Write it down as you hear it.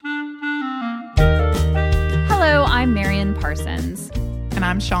Parsons. And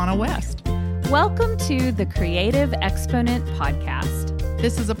I'm Shauna West. Welcome to the Creative Exponent Podcast.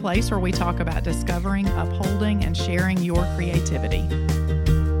 This is a place where we talk about discovering, upholding, and sharing your creativity.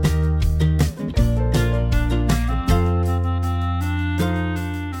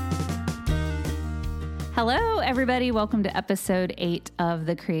 Hello, everybody. Welcome to episode 8 of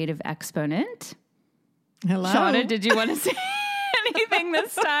the Creative Exponent. Hello. Shauna, did you want to say anything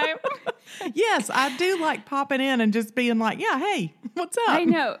this time? Yes, I do like popping in and just being like, yeah, hey, what's up? I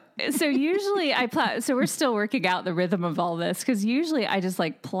know. So usually so we're still working out the rhythm of all this, because usually I just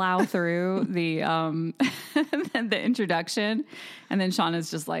like plow through the the introduction, and then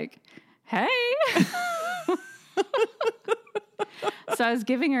Shauna's just like, hey. So I was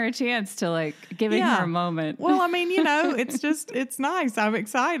giving her a chance to giving her a moment. Well, I mean, it's nice. I'm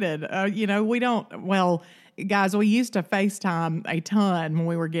excited. Guys, we used to FaceTime a ton when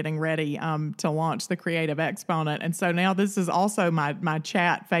we were getting ready to launch the Creative Exponent. And so now this is also my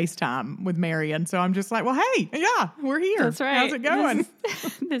chat FaceTime with Marion. So I'm just like, well, hey, yeah, we're here. That's right. How's it going?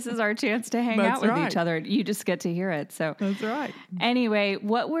 This is our chance to hang out with each other. You just get to hear it. So that's right. Anyway,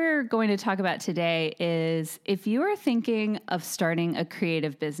 what we're going to talk about today is if you are thinking of starting a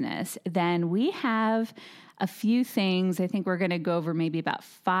creative business, then we have a few things. I think we're going to go over maybe about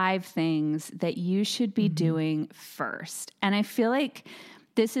 5 things that you should be doing first. And I feel like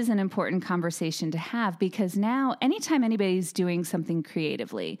this is an important conversation to have, because now anytime anybody's doing something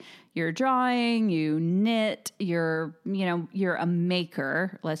creatively, you're drawing, you knit, you're a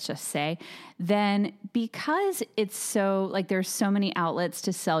maker, let's just say, then because it's so there's so many outlets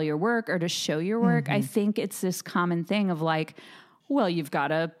to sell your work or to show your work, I think it's this common thing of well, you've got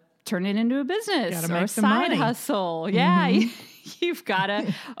to turn it into a business or a side hustle. Yeah. You've got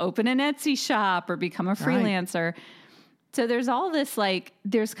to open an Etsy shop or become a freelancer. Right. So there's all this,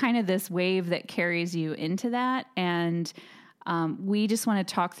 there's kind of this wave that carries you into that. And we just want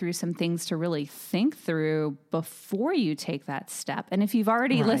to talk through some things to really think through before you take that step. And if you've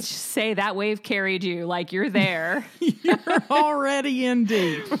already, let's just say that wave carried you, you're there. You're already in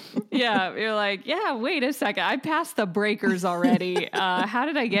deep. Yeah. You're like, yeah, wait a second. I passed the breakers already. How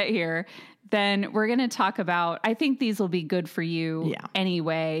did I get here? Then we're going to talk about, I think these will be good for you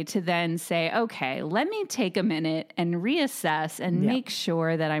anyway, to then say, okay, let me take a minute and reassess and make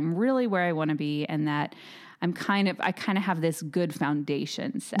sure that I'm really where I want to be, and that I kind of have this good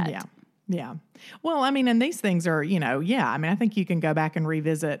foundation set. Yeah. Yeah. Well, I mean, and these things are, I think you can go back and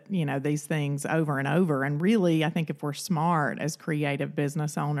revisit, these things over and over. And really, I think if we're smart as creative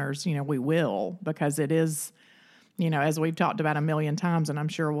business owners, we will, because it is, as we've talked about a million times, and I'm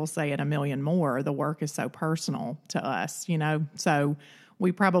sure we'll say it a million more, the work is so personal to us, so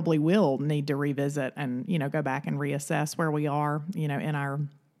we probably will need to revisit and, go back and reassess where we are, in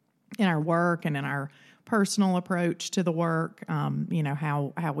our work and in our personal approach to the work,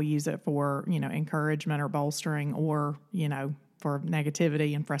 how we use it for, encouragement or bolstering, or, for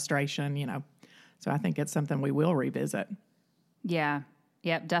negativity and frustration, So I think it's something we will revisit. Yeah.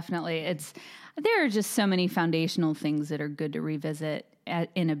 Yep, definitely. There are just so many foundational things that are good to revisit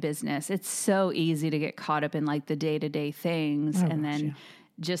in a business. It's so easy to get caught up in the day-to-day things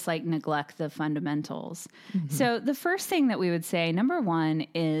just neglect the fundamentals. Mm-hmm. So the first thing that we would say, number 1,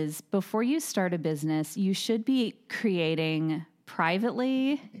 is before you start a business, you should be creating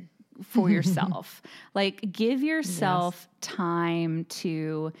privately for yourself. Give yourself time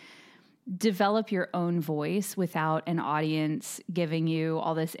to develop your own voice without an audience giving you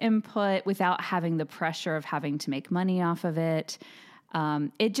all this input, without having the pressure of having to make money off of it.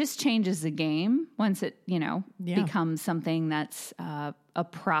 It just changes the game once it, becomes something that's a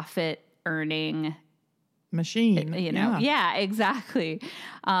profit-earning machine. Yeah, exactly.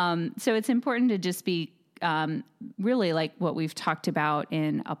 So it's important to just be really what we've talked about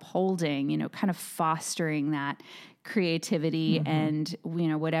in upholding, kind of fostering that creativity and,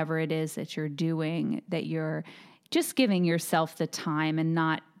 whatever it is that you're doing, that you're just giving yourself the time and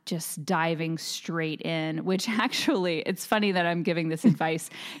not just diving straight in, which actually, it's funny that I'm giving this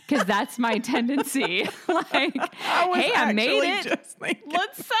advice, because that's my tendency. I made it.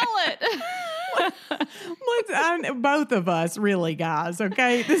 Let's sell it. Both of us, really, guys.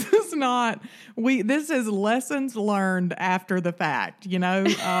 Okay, this is lessons learned after the fact.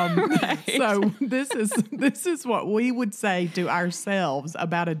 Right. So this is what we would say to ourselves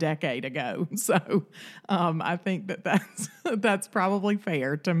about a decade ago. So I think that's probably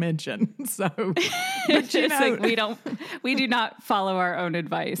fair to mention. So, but, we do not follow our own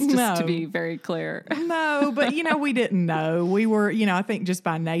advice. Just to be very clear. No, but we didn't know. We were, I think just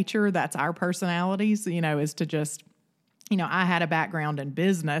by nature, that's our personalities. Is to just I had a background in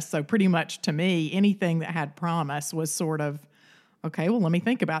business. So pretty much to me, anything that had promise was sort of, okay, well, let me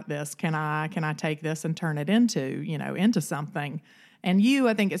think about this. Can I take this and turn it into something? And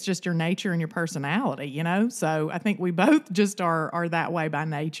I think it's just your nature and your personality, So I think we both just are that way by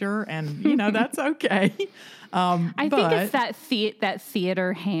nature, and that's okay. I think it's that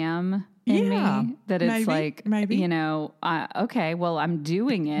theater ham in me that it's maybe. Okay, well, I'm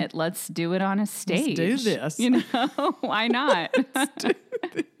doing it. Let's do it on a stage. Let's do this. Why not? Let's do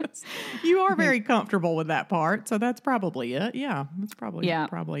this. You are very comfortable with that part, so that's probably it. Yeah, that's probably it.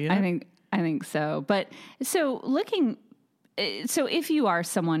 I think so. But so if you are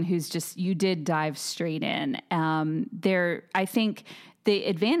someone who's you did dive straight in, I think the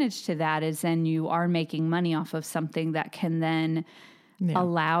advantage to that is then you are making money off of something that can then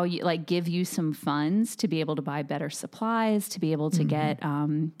allow you, give you some funds to be able to buy better supplies, to be able to get,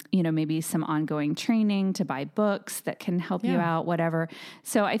 maybe some ongoing training, to buy books that can help you out, whatever.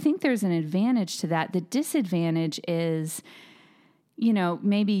 So I think there's an advantage to that. The disadvantage is,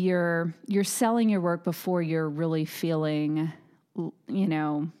 maybe you're selling your work before you're really feeling, ready,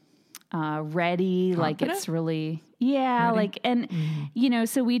 confident? Like it's really, ready?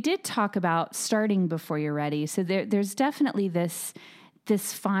 So we did talk about starting before you're ready. So there's definitely this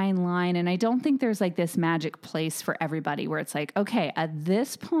fine line. And I don't think there's this magic place for everybody where it's okay, at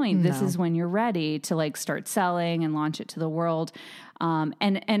this point, this is when you're ready to start selling and launch it to the world.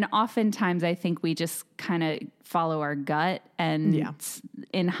 And oftentimes I think we just kind of follow our gut, and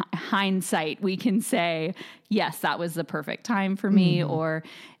in hindsight, we can say, yes, that was the perfect time for me. Or,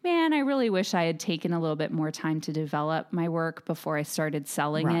 man, I really wish I had taken a little bit more time to develop my work before I started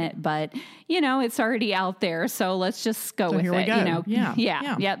selling it. But, it's already out there. So let's just go with it. Go.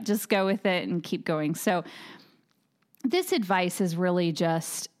 Just go with it and keep going. So this advice is really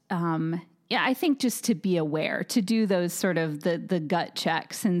just, I think just to be aware, to do those sort of the gut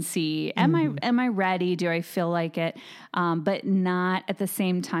checks and see, am I ready? Do I feel like it? But not at the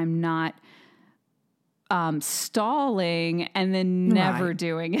same time, not stalling and then never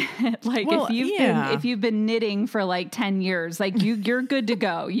doing it. If you've been knitting for 10 years, you're good to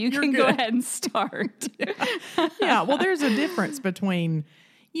go. You can go ahead and start. Well, there's a difference between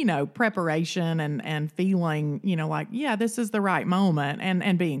preparation and feeling, this is the right moment,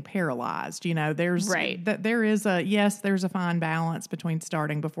 and being paralyzed. There's there's a fine balance between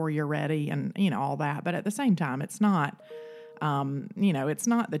starting before you're ready and, all that. But at the same time, it's not, it's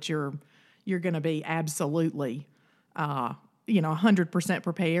not that you're going to be absolutely, 100%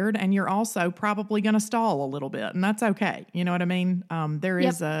 prepared, and you're also probably going to stall a little bit, and that's okay. You know what I mean? There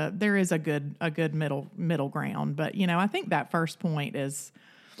is a good middle ground, but I think that first point is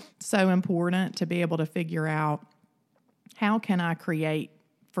so important, to be able to figure out, how can I create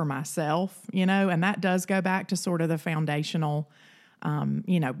for myself, and that does go back to sort of the foundational,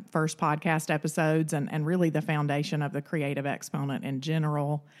 first podcast episodes, and really the foundation of the creative exponent in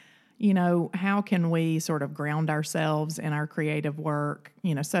general. How can we sort of ground ourselves in our creative work,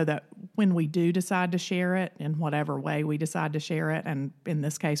 so that when we do decide to share it, in whatever way we decide to share it, and in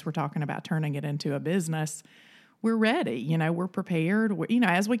this case, we're talking about turning it into a business, we're ready, we're prepared,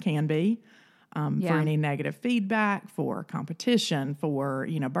 as we can be, for any negative feedback, for competition, for,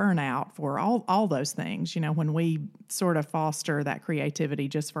 burnout, for all those things. When we sort of foster that creativity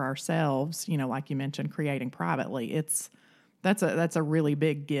just for ourselves, like you mentioned, creating privately, that's a really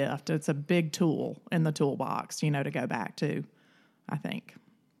big gift. It's a big tool in the toolbox, to go back to, I think.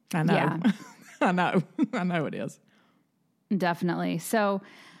 I know. Yeah. I know it is. Definitely. So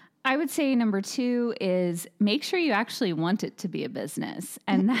I would say number 2 is make sure you actually want it to be a business.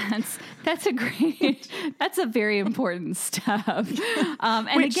 And that's a very important stuff. And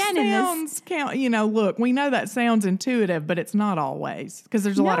which sounds look, we know that sounds intuitive, but it's not always, because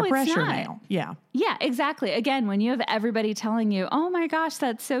there's a lot of pressure now. Yeah. Yeah, exactly. Again, when you have everybody telling you, oh my gosh,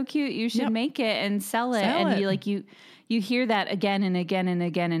 that's so cute, you should make it and sell it. You hear that again and again and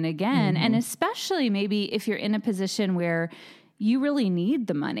again and again. And especially maybe if you're in a position where you really need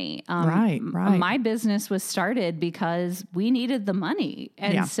the money. Right. My business was started because we needed the money.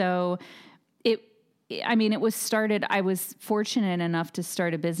 And so it was started, I was fortunate enough to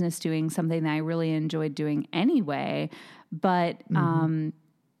start a business doing something that I really enjoyed doing anyway. But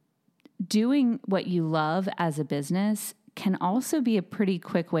doing what you love as a business can also be a pretty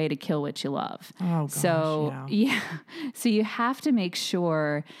quick way to kill what you love. Oh, gosh, so you have to make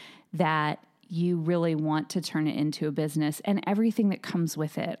sure that you really want to turn it into a business, and everything that comes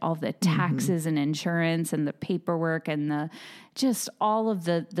with it, all the taxes and insurance and the paperwork and just all of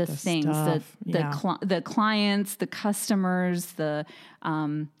the things, the clients, the customers,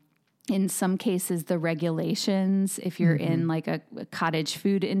 in some cases, the regulations, if you're in like a cottage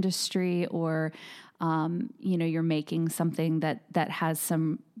food industry or, you're making something that has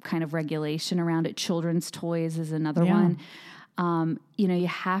some kind of regulation around it. Children's toys is another one. You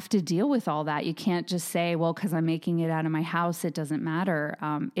have to deal with all that. You can't just say, well, because I'm making it out of my house, it doesn't matter.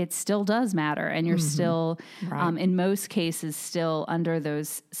 It still does matter. And you're still, in most cases, still under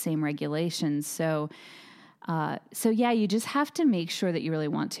those same regulations. So you just have to make sure that you really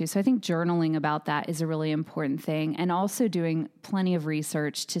want to. So I think journaling about that is a really important thing, and also doing plenty of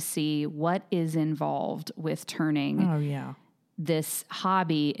research to see what is involved with turning this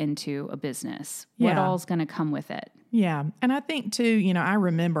hobby into a business. What all's going to come with it. Yeah. And I think too, I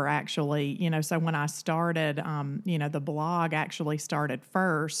remember actually, so when I started, the blog actually started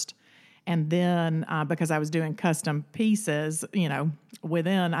first. And then because I was doing custom pieces,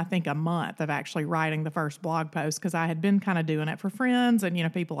 within, I think, a month of actually writing the first blog post, because I had been kind of doing it for friends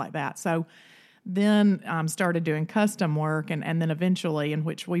and, people like that. So then started doing custom work and then eventually, in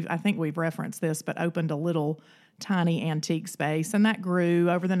which I think we've referenced this, but opened a little tiny antique space. And that grew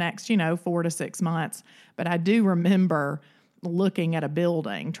over the next, 4 to 6 months. But I do remember looking at a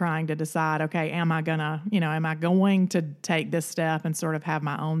building, trying to decide, okay, am I going to take this step and sort of have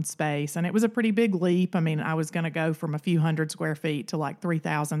my own space? And it was a pretty big leap. I mean, I was going to go from a few hundred square feet to like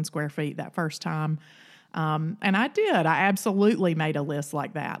 3,000 square feet that first time. And I did. I absolutely made a list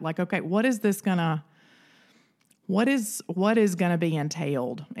like that. Like, okay, what is going to be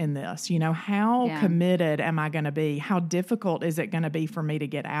entailed in this? How committed am I going to be? How difficult is it going to be for me to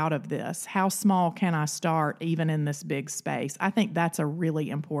get out of this? How small can I start even in this big space? I think that's a really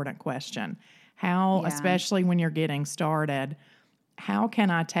important question. Especially when you're getting started, how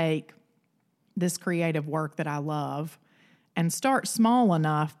can I take this creative work that I love and start small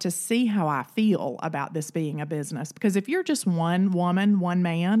enough to see how I feel about this being a business? Because if you're just one woman, one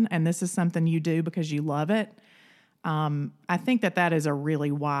man, and this is something you do because you love it, I think that is a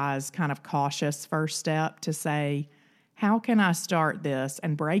really wise, kind of cautious first step to say, how can I start this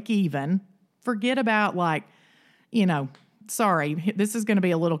and break even? Forget about sorry, this is going to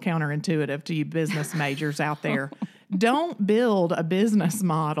be a little counterintuitive to you business majors out there. Don't build a business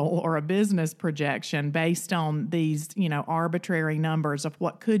model or a business projection based on these, arbitrary numbers of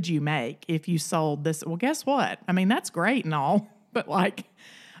what could you make if you sold this. Well, guess what? I mean, that's great and all, but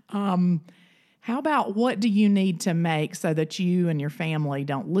how about what do you need to make so that you and your family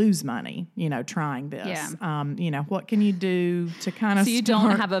don't lose money, trying this? Yeah. What can you do to kind of so you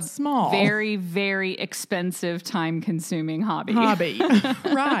don't have a small, very, very expensive, time-consuming hobby.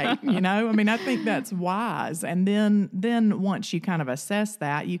 Right. I mean, I think that's wise. And then once you kind of assess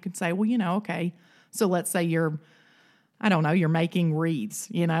that, you could say, well, okay, so let's say you're making wreaths,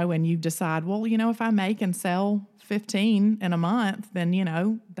 and you decide, well, if I make and sell 15 in a month, then,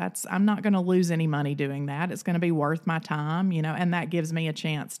 I'm not going to lose any money doing that. It's going to be worth my time, and that gives me a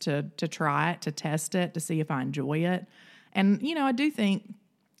chance to try it, to test it, to see if I enjoy it. And, I do think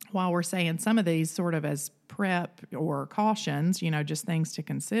while we're saying some of these sort of as prep or cautions, just things to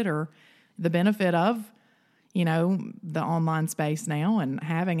consider, the benefit of the online space now and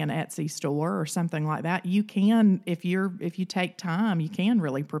having an Etsy store or something like that, you can, if you take time, you can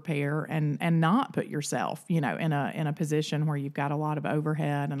really prepare and not put yourself, in a position where you've got a lot of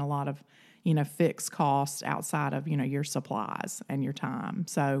overhead and a lot of, fixed costs outside of, your supplies and your time.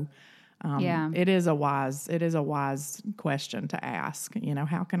 So, it is a wise question to ask,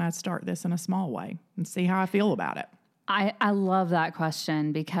 how can I start this in a small way and see how I feel about it? I love that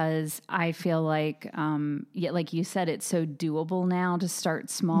question because I feel like, like you said, it's so doable now to start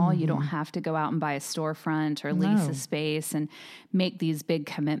small. You don't have to go out and buy a storefront or lease a space and make these big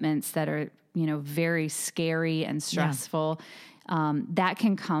commitments that are, very scary and stressful. That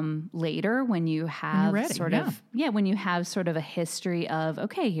can come later when you have when you have sort of a history of,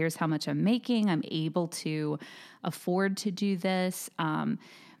 okay, here's how much I'm making. I'm able to afford to do this.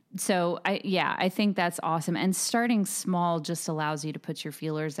 So I think that's awesome. And starting small just allows you to put your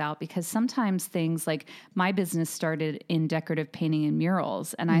feelers out, because sometimes things like my business started in decorative painting and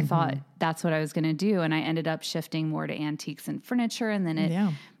murals, and I thought that's what I was going to do. And I ended up shifting more to antiques and furniture. And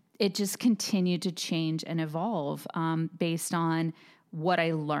then it just continued to change and evolve based on what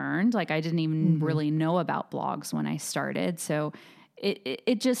I learned. Like I didn't even really know about blogs when I started. So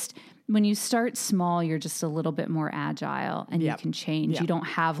it just, when you start small, you're just a little bit more agile and you can change. You don't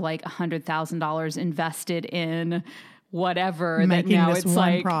have like $100,000 invested in whatever. Making that now this it's one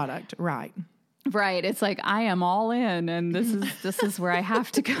like product. Right. Right. It's like, I am all in, and this is where I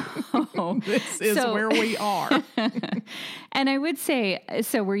have to go. This is where we are. And I would say,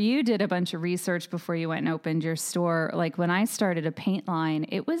 so where you did a bunch of research before you went and opened your store, like when I started a paint line,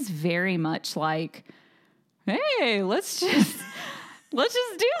 it was very much like, hey, let's just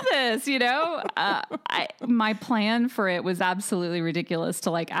do this, my plan for it was absolutely ridiculous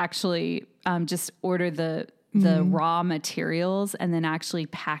to like actually just order the raw materials and then actually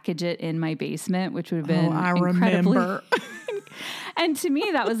package it in my basement, which would have been remember. And to me,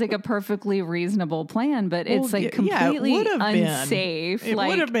 that was like a perfectly reasonable plan, but it's like completely unsafe. It like,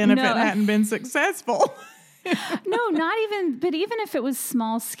 would have been if it hadn't been successful. No, not even, but even if it was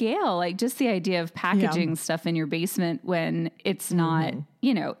small scale, like just the idea of packaging stuff in your basement when it's not,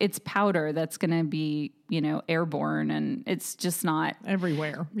 it's powder that's going to be, airborne, and it's just not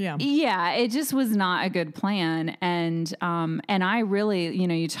everywhere. Yeah. Yeah. It just was not a good plan. And I really,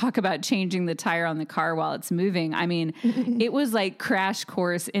 you talk about changing the tire on the car while it's moving. I mean, it was like crash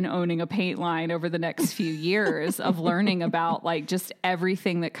course in owning a paint line over the next few years of learning about like just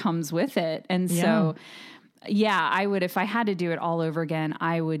everything that comes with it. And so, yeah, I would, if I had to do it all over again,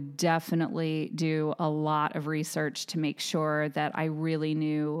 I would definitely do a lot of research to make sure that I really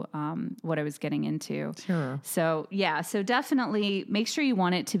knew what I was getting into. Sure. So, yeah, so definitely make sure you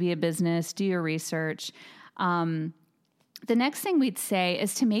want it to be a business, do your research. The next thing we'd say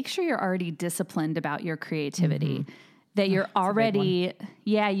is to make sure you're already disciplined about your creativity, that you're already,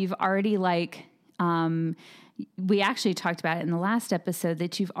 you've already like, we actually talked about it in the last episode,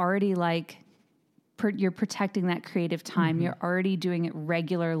 that you've already like, you're protecting that creative time. You're already doing it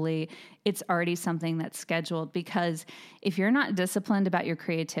regularly. It's already something that's scheduled, because if you're not disciplined about your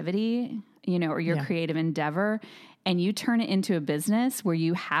creativity, or your creative endeavor, and you turn it into a business where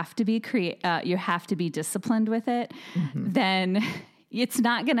you have to be you have to be disciplined with it, then it's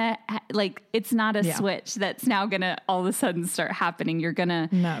not gonna it's not a switch that's now gonna all of a sudden start happening. You're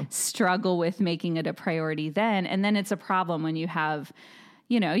gonna struggle with making it a priority then, and then it's a problem when you have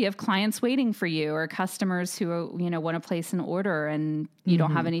clients waiting for you, or customers who, want to place an order and you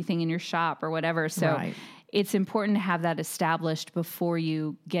don't have anything in your shop or whatever. So it's important to have that established before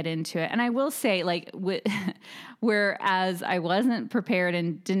you get into it. And I will say, like, whereas I wasn't prepared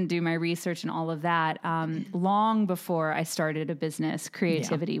and didn't do my research and all of that, long before I started a business,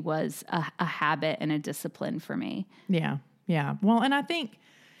 creativity was a habit and a discipline for me. Yeah. Yeah. Well, and I think,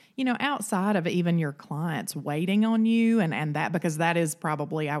 outside of even your clients waiting on you and that, because that is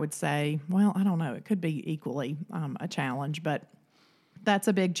probably, I would say, well, I don't know, it could be equally a challenge, but that's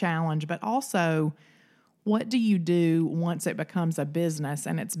a big challenge. But also, what do you do once it becomes a business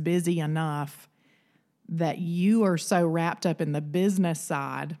and it's busy enough that you are so wrapped up in the business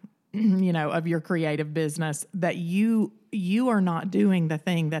side, of your creative business, that you are not doing the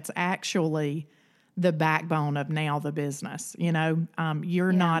thing that's actually the backbone of now the business,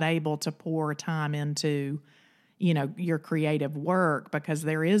 you're not able to pour time into, your creative work, because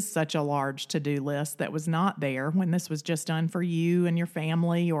there is such a large to-do list that was not there when this was just done for you and your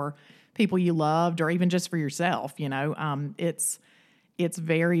family or people you loved, or even just for yourself. It's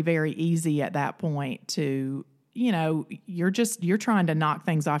very, very easy at that point to, you're trying to knock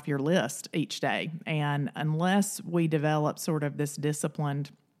things off your list each day. And unless we develop sort of this disciplined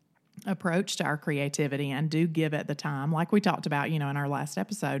approach to our creativity and do give it the time, like we talked about, in our last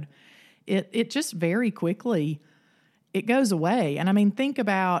episode, it just very quickly, it goes away. And I mean, think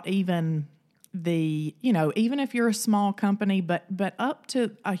about even even if you're a small company, but up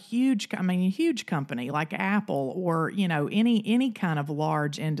to a huge company like Apple, or, any kind of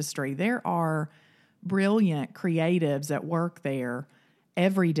large industry, there are brilliant creatives at work there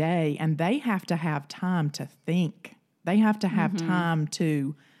every day, and they have to have time to think. They have to have time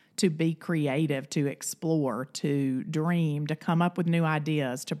to be creative, to explore, to dream, to come up with new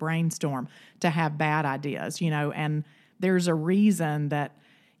ideas, to brainstorm, to have bad ideas, and there's a reason that,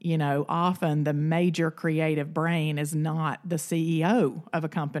 often the major creative brain is not the CEO of a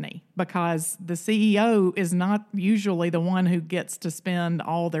company, because the CEO is not usually the one who gets to spend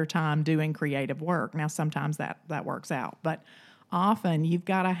all their time doing creative work. Now, sometimes that works out, but often you've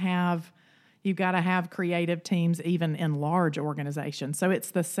got to have creative teams even in large organizations. So it's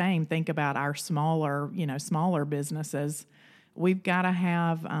the same. Think about our smaller businesses. We've got to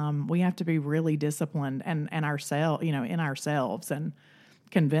have, we have to be really disciplined and in ourselves, and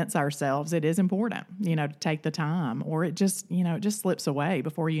convince ourselves it is important, to take the time, or it just slips away.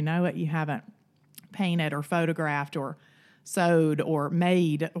 Before you know it, you haven't painted or photographed or sewed or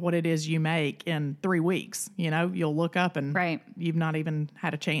made what it is you make in 3 weeks. You'll look up and you've not even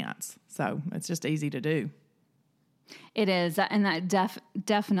had a chance. So it's just easy to do. It is, and that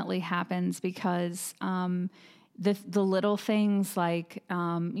definitely happens because the little things like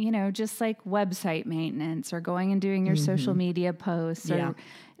just like website maintenance or going and doing your social media posts or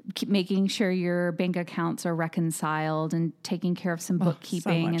making sure your bank accounts are reconciled and taking care of some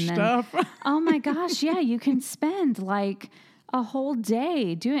bookkeeping, so much and then stuff. oh my gosh, yeah, you can spend like a whole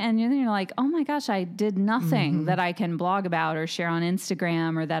day doing, and then you're like, oh my gosh, I did nothing that I can blog about or share on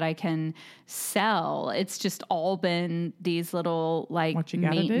Instagram or that I can sell. It's just all been these little like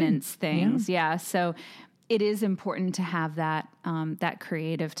maintenance things. Yeah. So it is important to have that, that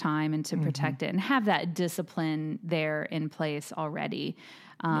creative time and to protect it and have that discipline there in place already.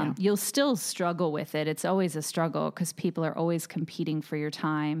 You'll still struggle with it. It's always a struggle because people are always competing for your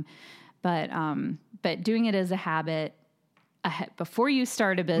time, but doing it as a habit before you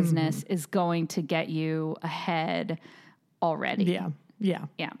start a business is going to get you ahead already. Yeah.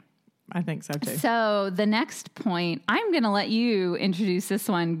 I think so too. So the next point, I'm going to let you introduce this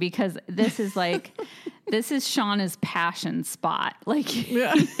one because this is like, this is Shauna's passion spot. Like you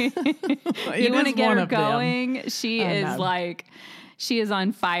want to get her going. She is like, she is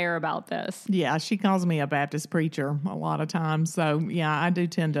on fire about this. Yeah, she calls me a Baptist preacher a lot of times. So yeah, I do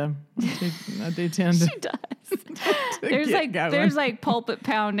tend to. She does. There's like pulpit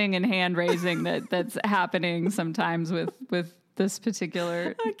pounding and hand raising that's happening sometimes with this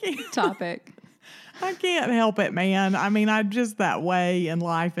particular topic. I can't help it, man. I mean, I'm just that way in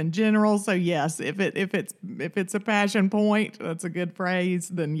life in general. So yes, if it's a passion point, that's a good phrase,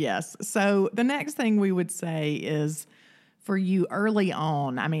 then yes. So the next thing we would say is for you early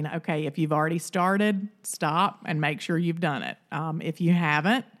on. I mean, okay, if you've already started, stop and make sure you've done it. If you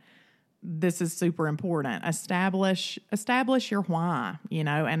haven't, this is super important. Establish your why,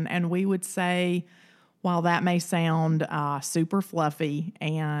 and we would say, while that may sound super fluffy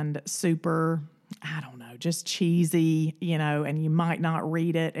and super, I don't know, just cheesy, and you might not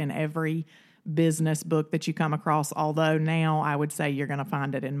read it in every business book that you come across, although now I would say you're going to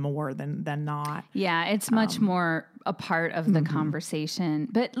find it in more than not. Yeah, it's much more a part of the conversation.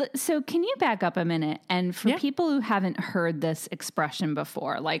 But so can you back up a minute? And for people who haven't heard this expression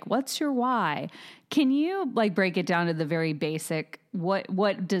before, like, what's your why? Can you like break it down to the very basic?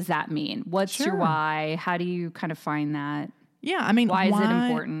 What does that mean? What's your why? How do you kind of find that? Yeah, I mean, why is it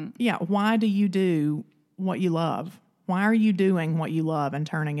important? Yeah, why do you do what you love? Why are you doing what you love and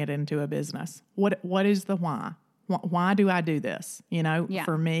turning it into a business? What is the why? Why do I do this?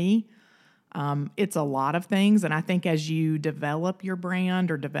 For me, it's a lot of things. And I think as you develop your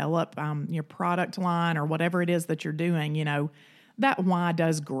brand or develop your product line or whatever it is that you're doing, that why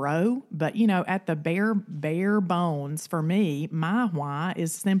does grow. But, at the bare bones for me, my why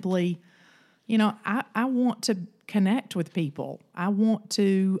is simply, I want to connect with people. I want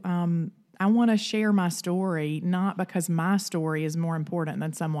to share my story, not because my story is more important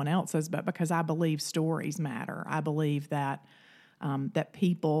than someone else's, but because I believe stories matter. I believe that that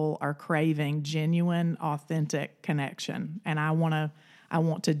people are craving genuine, authentic connection, and I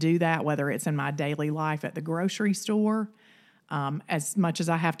want to do that, whether it's in my daily life at the grocery store, as much as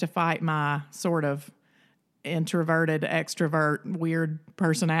I have to fight my sort of introverted, extrovert, weird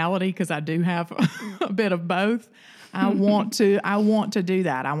personality, because I do have a bit of both. I want to do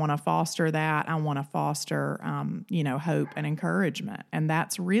that. I want to foster that. I want to foster, hope and encouragement. And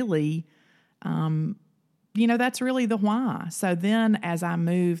that's really, that's really the why. So then as I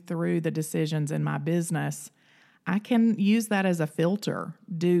move through the decisions in my business, I can use that as a filter.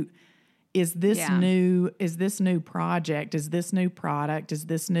 Is this new project, is this new product, is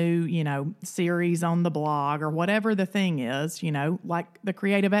this new, series on the blog or whatever the thing is, like the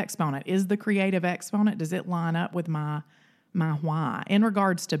creative exponent. Is the creative exponent, does it line up with my why in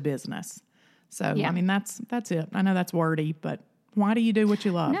regards to business? So, I mean, that's it. I know that's wordy, but why do you do what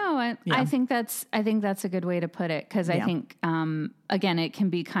you love? No, I think that's a good way to put it. Cause I think, again, it can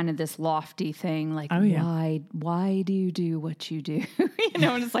be kind of this lofty thing, like, why do you do what you do?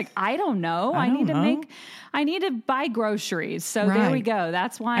 And it's like, I don't know. I need to buy groceries. So there we go.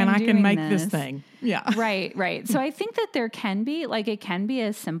 That's why I'm doing this. And I can make this thing. Yeah. Right. So I think that there can be, like, it can be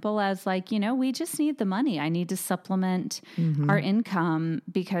as simple as like, we just need the money. I need to supplement our income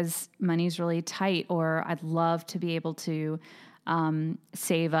because money's really tight, or I'd love to be able to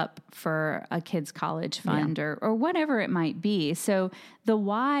save up for a kid's college fund or whatever it might be. So the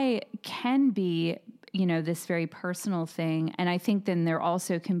why can be, this very personal thing. And I think then there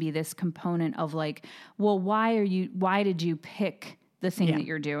also can be this component of like, well, why did you pick the thing that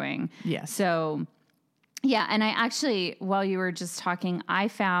you're doing? Yes. So Yeah. And I actually, while you were just talking,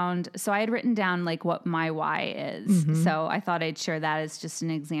 so I had written down like what my why is. So I thought I'd share that as just an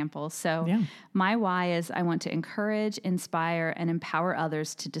example. So my why is I want to encourage, inspire, and empower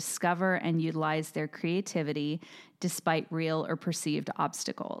others to discover and utilize their creativity despite real or perceived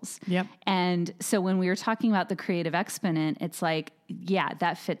obstacles. Yep. And so when we were talking about the creative exponent, it's like, yeah,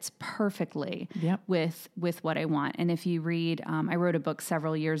 that fits perfectly with what I want. And if you read, I wrote a book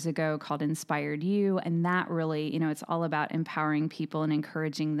several years ago called Inspired You, and that really, it's all about empowering people and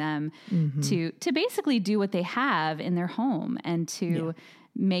encouraging them to basically do what they have in their home and to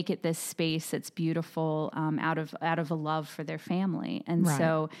make it this space that's beautiful out of a love for their family. And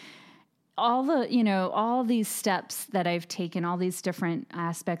so all these steps that I've taken, all these different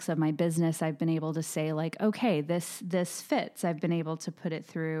aspects of my business, I've been able to say like, okay, this fits. I've been able to put it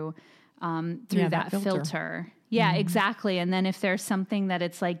through that filter. Yeah, exactly. And then if there's something that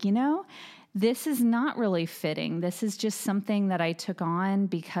it's like, this is not really fitting. This is just something that I took on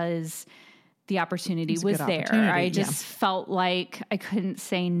because the opportunity was there. I just felt like I couldn't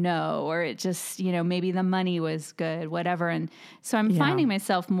say no, or it just, maybe the money was good, whatever. And so I'm finding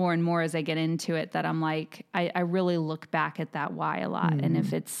myself more and more as I get into it that I'm like, I really look back at that why a lot. And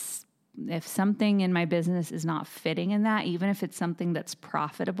if something in my business is not fitting in that, even if it's something that's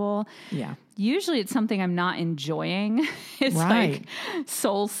profitable, usually it's something I'm not enjoying. It's like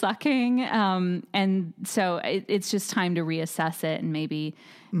soul sucking. And so it's just time to reassess it and maybe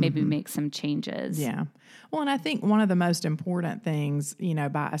make some changes. Yeah. Well, and I think one of the most important things,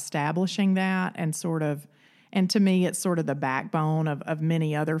 by establishing that and to me, it's sort of the backbone of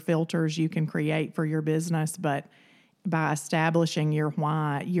many other filters you can create for your business, but by establishing your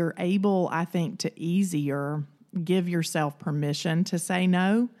why, you're able, I think, to easier give yourself permission to say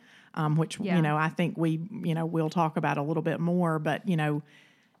no, which, I think we'll talk about a little bit more, but,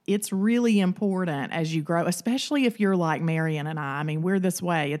 it's really important as you grow, especially if you're like Marion and I. I mean, we're this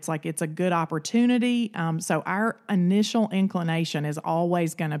way. It's like it's a good opportunity. So our initial inclination is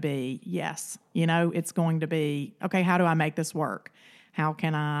always going to be yes. It's going to be, okay, how do I make this work? How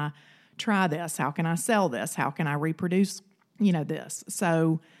can I try this? How can I sell this? How can I reproduce, this?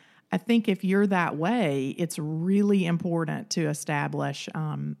 So I think if you're that way, it's really important to establish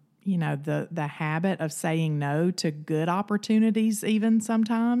the habit of saying no to good opportunities, even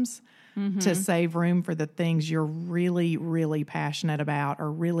sometimes, to save room for the things you're really, really passionate about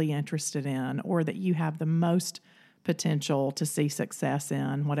or really interested in, or that you have the most potential to see success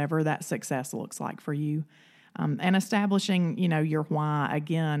in, whatever that success looks like for you. And establishing, your why,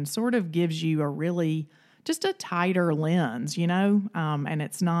 again, sort of gives you just a tighter lens, and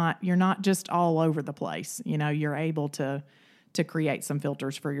you're not just all over the place. You're able to create some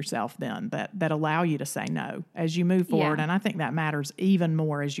filters for yourself then that allow you to say no as you move forward. And I think that matters even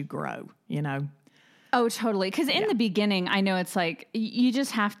more as you grow, Oh, totally. Because in the beginning, I know it's like you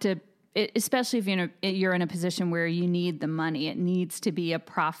just have to, especially if you're in a position where you need the money, it needs to be a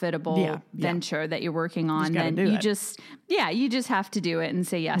profitable venture that you're working on. Then you just have to do it and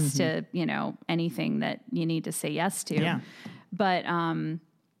say yes to, anything that you need to say yes to. Yeah.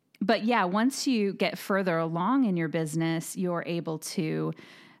 But yeah, once you get further along in your business, you're able to,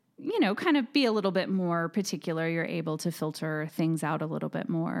 kind of be a little bit more particular. You're able to filter things out a little bit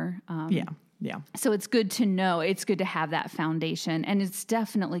more. Yeah. So it's good to know. It's good to have that foundation, and it's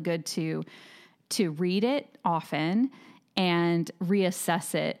definitely good to read it often and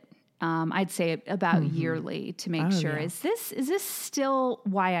reassess it. I'd say about yearly to make sure, is this still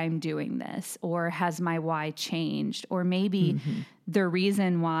why I'm doing this? Or has my why changed? Or maybe the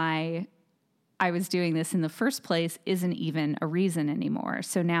reason why I was doing this in the first place isn't even a reason anymore.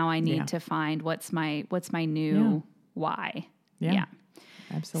 So now I need to find what's my new why. Yeah.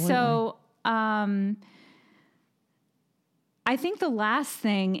 Absolutely. So, I think the last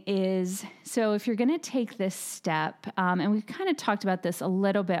thing is, so if you're going to take this step, and we've kind of talked about this a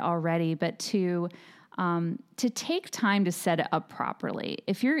little bit already, but to take time to set it up properly.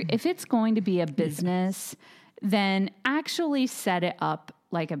 If it's going to be a business, then actually set it up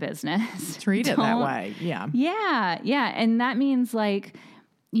like a business. Treat it that way. Yeah. Yeah. And that means like,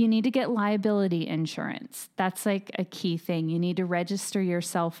 you need to get liability insurance. That's like a key thing. You need to register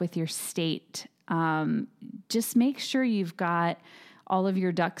yourself with your state. Just make sure you've got all of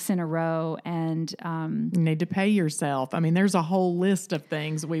your ducks in a row, and you need to pay yourself. I mean, there's a whole list of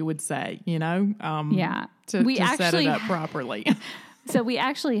things we would say, to set it up properly. So we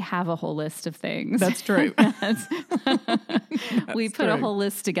actually have a whole list of things. That's true. We put a whole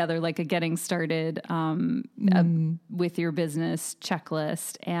list together, like a getting started with your business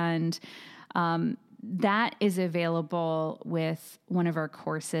checklist. And that is available with one of our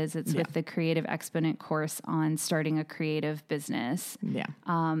courses. It's with the Creative Exponent course on starting a creative business. Yeah.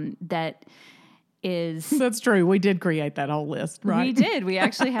 That is... That's true. We did create that whole list, right? We did. We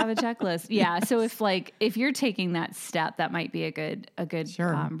actually have a checklist. Yeah. So if you're taking that step, that might be a good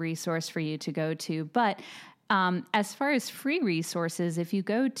Sure. Resource for you to go to. But as far as free resources, if you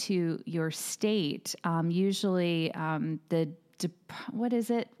go to your state, usually what is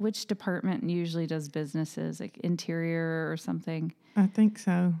it? Which department usually does businesses, like Interior or something? I think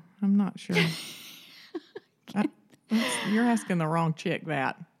so. I'm not sure. You're asking the wrong chick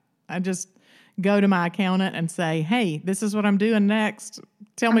that. I just go to my accountant and say, hey, this is what I'm doing next.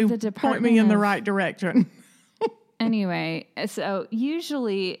 Point me in the right direction. Anyway, so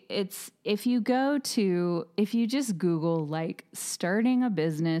usually if you just Google like starting a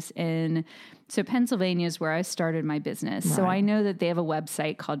business so Pennsylvania is where I started my business. Right. So I know that they have a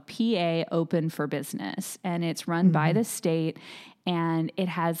website called PA Open for Business, and it's run by the state, and it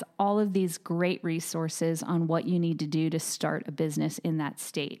has all of these great resources on what you need to do to start a business in that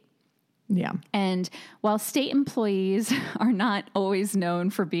state. Yeah. And while state employees are not always known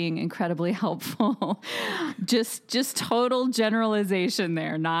for being incredibly helpful, just total generalization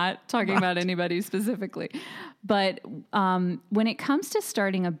there, not talking about anybody specifically. But when it comes to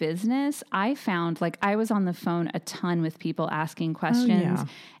starting a business, I found I was on the phone a ton with people asking questions,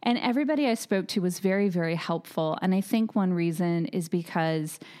 and everybody I spoke to was very, very helpful. And I think one reason is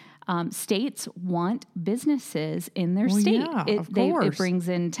because states want businesses in their state. Yeah, of course. It brings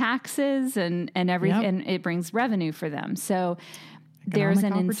in taxes and everything, and it brings revenue for them. So there's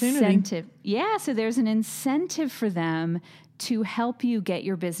an incentive. Yeah, so there's an incentive for them to help you get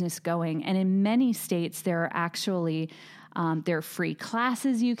your business going. And in many states, there are actually there are free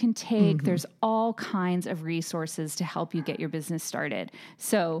classes you can take. There's all kinds of resources to help you get your business started.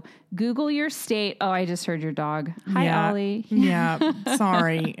 So Google your state. Oh, I just heard your dog. Hi, Ollie. Yeah,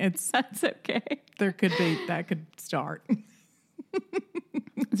 sorry. That's okay. That could start.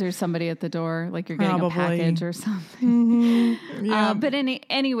 Is there somebody at the door, like you're getting a package or something? Yeah. But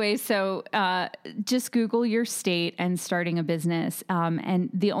anyway, so just Google your state and starting a business. And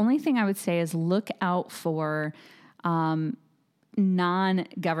the only thing I would say is look out for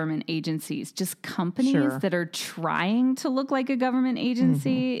non-government agencies, just companies that are trying to look like a government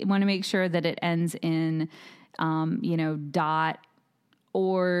agency. You want to make sure that it ends in,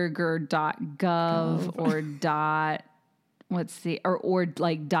 .org or .gov or .pa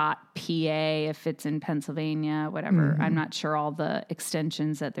if it's in Pennsylvania, whatever. I'm not sure all the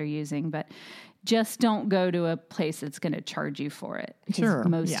extensions that they're using, but just don't go to a place that's going to charge you for it. Sure.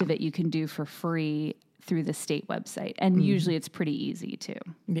 Most of it you can do for free through the state website. And usually it's pretty easy too.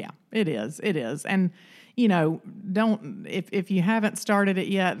 Yeah, it is. It is. And, if you haven't started it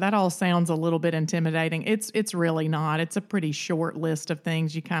yet, that all sounds a little bit intimidating. It's really not. It's a pretty short list of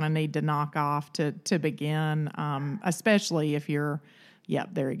things you kind of need to knock off to begin, especially if you're,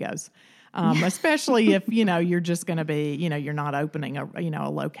 there he goes. Especially if, you're just going to be, you're not opening a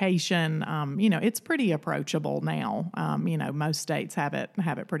location. It's pretty approachable now. Most states have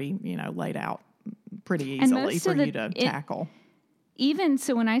it pretty, laid out pretty easily for you to tackle. Even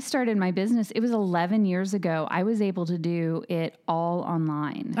so, when I started my business, it was 11 years ago. I was able to do it all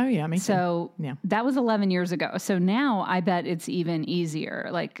online. Oh, yeah, me too. So that was 11 years ago. So now I bet it's even easier.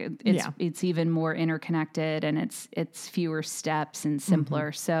 It's even more interconnected, and it's fewer steps and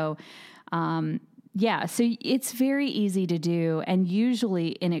simpler. So, so it's very easy to do and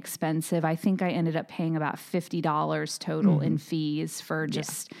usually inexpensive. I think I ended up paying about $50 total in fees for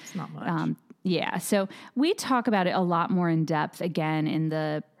just... it's not much. So we talk about it a lot more in depth again in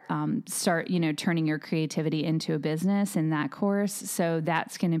the turning your creativity into a business in that course. So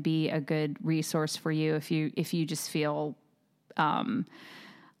that's going to be a good resource for you if you just feel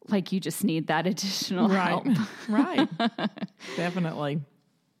like you just need that additional help. Right. Definitely.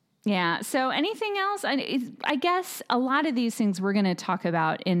 Yeah. So anything else? I guess a lot of these things we're going to talk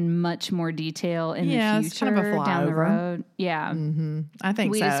about in much more detail in the future, it's kind of a flyover down the road. Yeah. I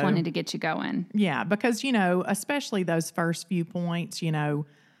think we so. just wanted to get you going. Yeah, because, especially those first few points,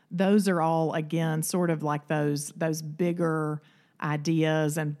 those are all, again, sort of like those bigger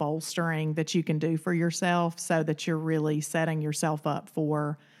ideas and bolstering that you can do for yourself so that you're really setting yourself up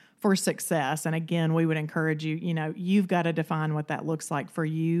for success. And again, we would encourage you, you've got to define what that looks like for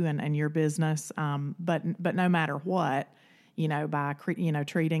you and your business. But no matter what, by,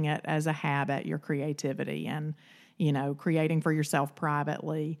 treating it as a habit, your creativity and, creating for yourself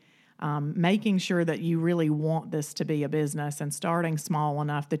privately, making sure that you really want this to be a business and starting small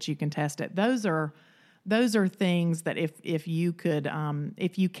enough that you can test it. Those are those are things that if you could,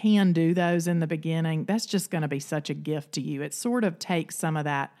 if you can do those in the beginning, that's just going to be such a gift to you. It sort of takes some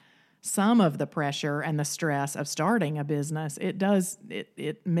of the pressure and the stress of starting a business.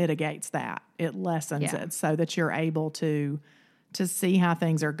 It mitigates that. It lessens it so that you're able to see how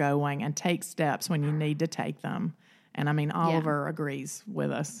things are going and take steps when you need to take them. And I mean, Oliver agrees with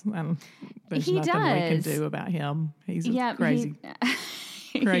us. And there's nothing we can do about him. He's crazy.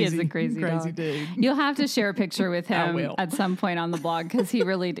 He is a crazy dude. You'll have to share a picture with him at some point on the blog, because he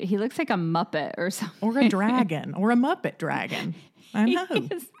looks like a Muppet or something. Or a dragon, or a Muppet dragon. I know.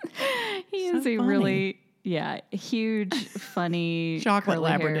 He is a really, huge, funny chocolate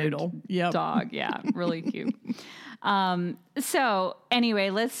labradoodle dog. Yeah, really cute. So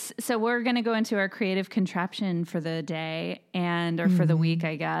anyway, we're going to go into our creative contraption for the day or for the week,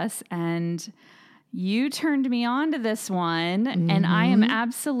 I guess. And you turned me on to this one, and I am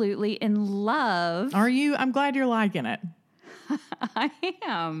absolutely in love. Are you? I'm glad you're liking it. I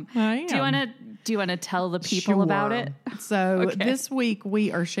am. Do you want to tell the people about it? So this week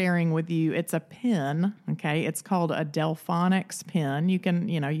we are sharing with you. It's a pen. Okay, it's called a Delphonics pen. You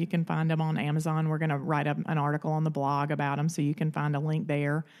can find them on Amazon. We're going to write up an article on the blog about them, so you can find a link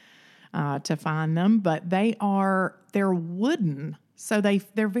there to find them. But they're wooden. So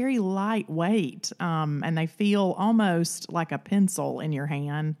they're very lightweight, and they feel almost like a pencil in your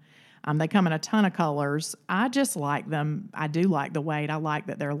hand. They come in a ton of colors. I just like them. I do like the weight. I like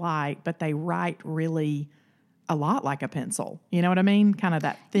that they're light, but they write really a lot like a pencil. You know what I mean? Kind of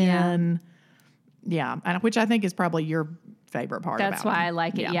that thin, and which I think is probably your favorite part. That's about why them. I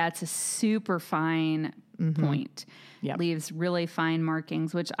like it. Yeah, it's a super fine point. Yep. Leaves really fine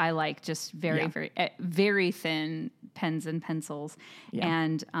markings, which I like. Just very thin pens and pencils,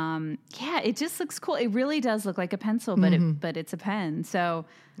 and it just looks cool. It really does look like a pencil, but it's a pen. So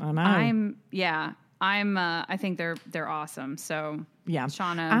I know. I think they're awesome. So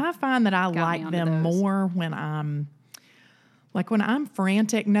Shauna, I find that I like them more when I'm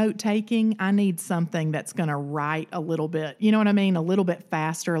frantic note taking. I need something that's going to write a little bit, you know what I mean? A little bit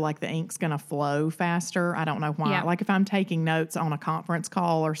faster, like the ink's going to flow faster. I don't know why. Yeah. Like if I'm taking notes on a conference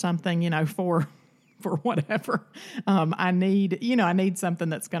call or something, for whatever, I need something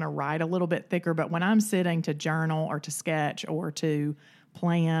that's going to write a little bit thicker. But when I'm sitting to journal or to sketch or to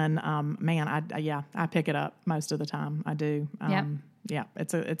plan, I pick it up most of the time. I do.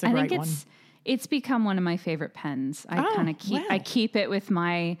 It's a great one. It's become one of my favorite pens. I keep it with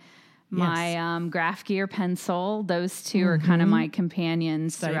my Graph Gear pencil. Those two are kind of my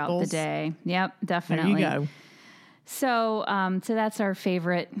companions throughout the day. Yep, definitely. There you go. So that's our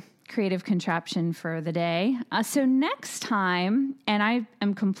favorite creative contraption for the day. So next time, and I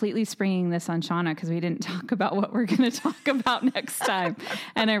am completely springing this on Shauna because we didn't talk about what we're going to talk about next time.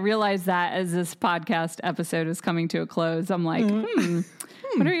 And I realized that as this podcast episode is coming to a close, I'm like,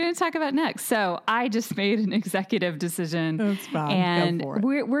 what are we going to talk about next? So I just made an executive decision. That's fine. And go for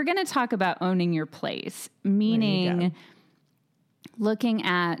it. We're going to talk about owning your place, meaning looking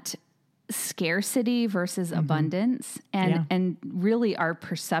at scarcity versus abundance and really our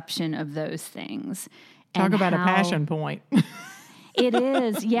perception of those things. Talk about a passion point. It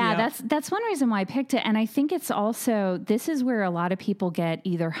is. Yeah, that's one reason why I picked it. And I think it's also, this is where a lot of people get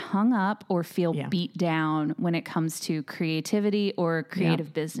either hung up or feel beat down when it comes to creativity or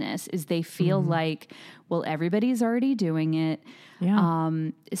creative business, is they feel like, well, everybody's already doing it. Yeah.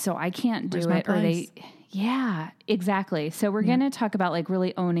 So I can't do it. Or exactly. So we're going to talk about like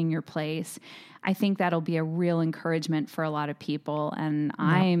really owning your place. I think that'll be a real encouragement for a lot of people. And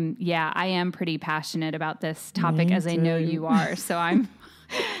I am pretty passionate about this topic, as I know you are. So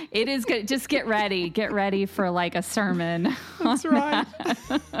it is good. Just get ready for like a sermon. That's right.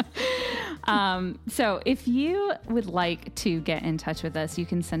 So if you would like to get in touch with us, you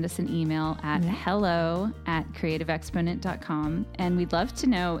can send us an email at hello@creativeexponent.com. And we'd love to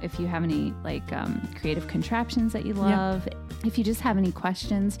know if you have any like creative contraptions that you love, if you just have any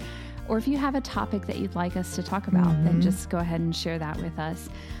questions, or if you have a topic that you'd like us to talk about, then just go ahead and share that with us.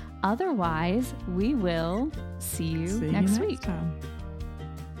 Otherwise, we will see you next week. Time.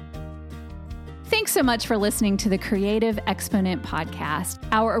 Thanks so much for listening to the Creative Exponent podcast.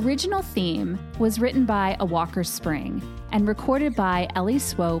 Our original theme was written by A Walker Spring and recorded by Ellie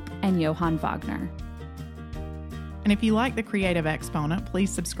Swope and Johann Wagner. And if you like the Creative Exponent,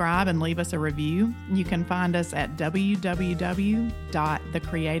 please subscribe and leave us a review. You can find us at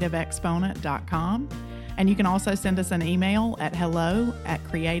www.thecreativeexponent.com. And you can also send us an email at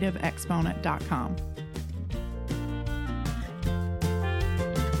hello@creativeexponent.com.